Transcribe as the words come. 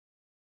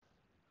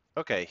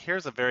Okay,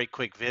 here's a very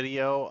quick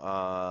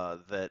video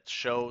that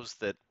shows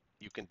that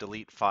you can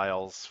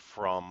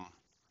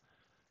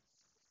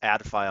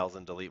add files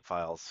and delete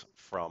files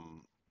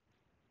from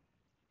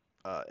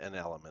an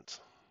element.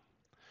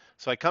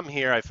 So I come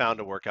here, I found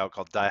a workout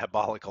called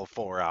Diabolical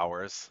 4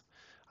 Hours.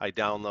 I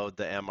download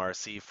the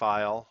MRC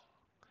file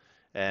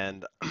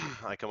and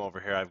I come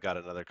over here, I've got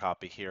another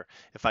copy here.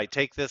 If I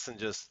take this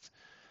and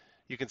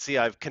you can see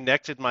I've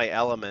connected my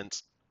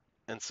element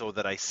and so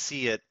that I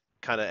see it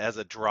kind of as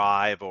a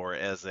drive or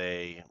as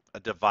a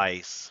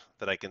device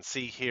that I can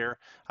see here.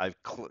 I've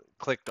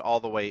clicked all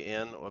the way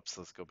in. Whoops,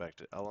 let's go back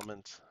to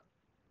element.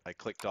 I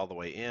clicked all the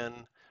way in.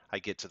 I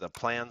get to the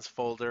plans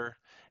folder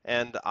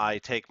and I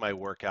take my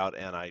workout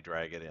and I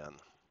drag it in.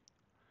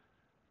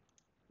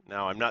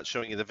 Now I'm not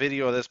showing you the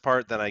video of this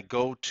part. Then I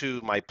go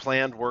to my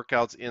planned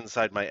workouts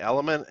inside my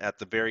element. At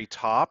the very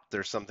top,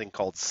 there's something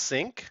called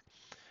sync.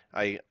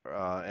 I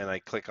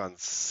click on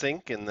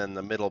sync and then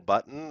the middle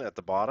button at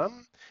the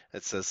bottom.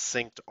 It says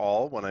synced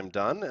all when I'm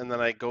done, and then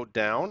I go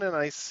down and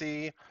I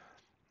see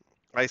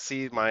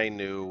my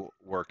new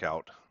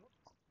workout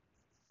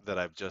that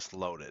I've just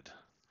loaded.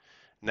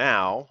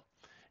 Now,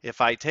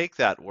 if I take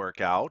that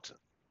workout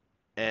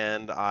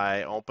and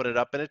I open it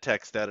up in a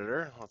text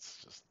editor,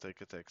 let's just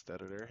take a text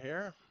editor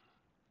here.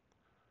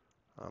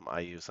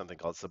 I use something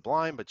called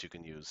Sublime, but you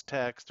can use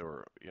text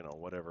or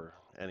whatever,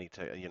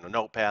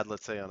 Notepad,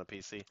 let's say on a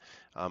PC.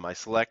 I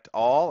select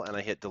all and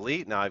I hit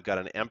delete. Now I've got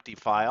an empty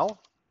file,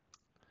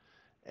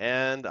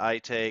 and I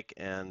take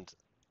and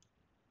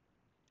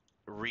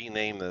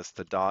rename this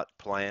to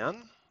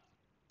 .plan.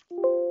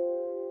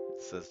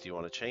 It says, do you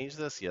want to change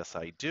this? Yes,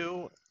 I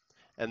do.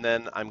 And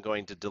then I'm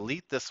going to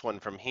delete this one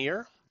from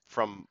here,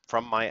 from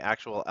my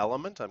actual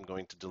element. I'm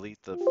going to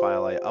delete the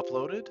file I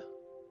uploaded.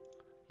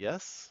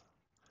 Yes.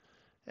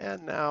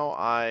 And now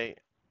I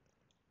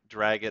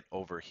drag it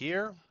over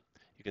here.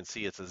 You can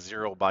see it's a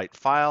 0 byte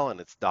file and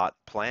it's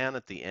 .plan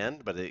at the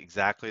end, but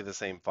exactly the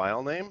same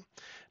file name.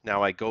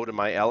 Now I go to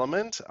my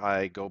element,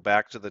 I go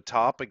back to the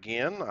top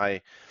again.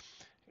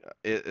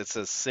 It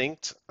says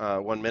synced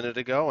 1 minute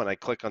ago, and I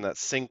click on that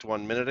synced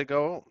 1 minute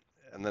ago,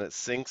 and then it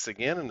syncs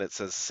again, and it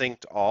says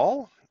synced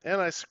all. And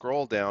I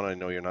scroll down. I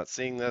know you're not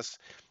seeing this,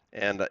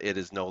 and it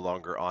is no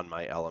longer on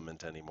my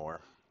element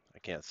anymore. I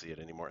can't see it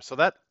anymore. So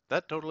that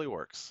totally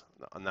works,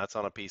 and that's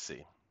on a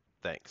PC.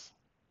 Thanks.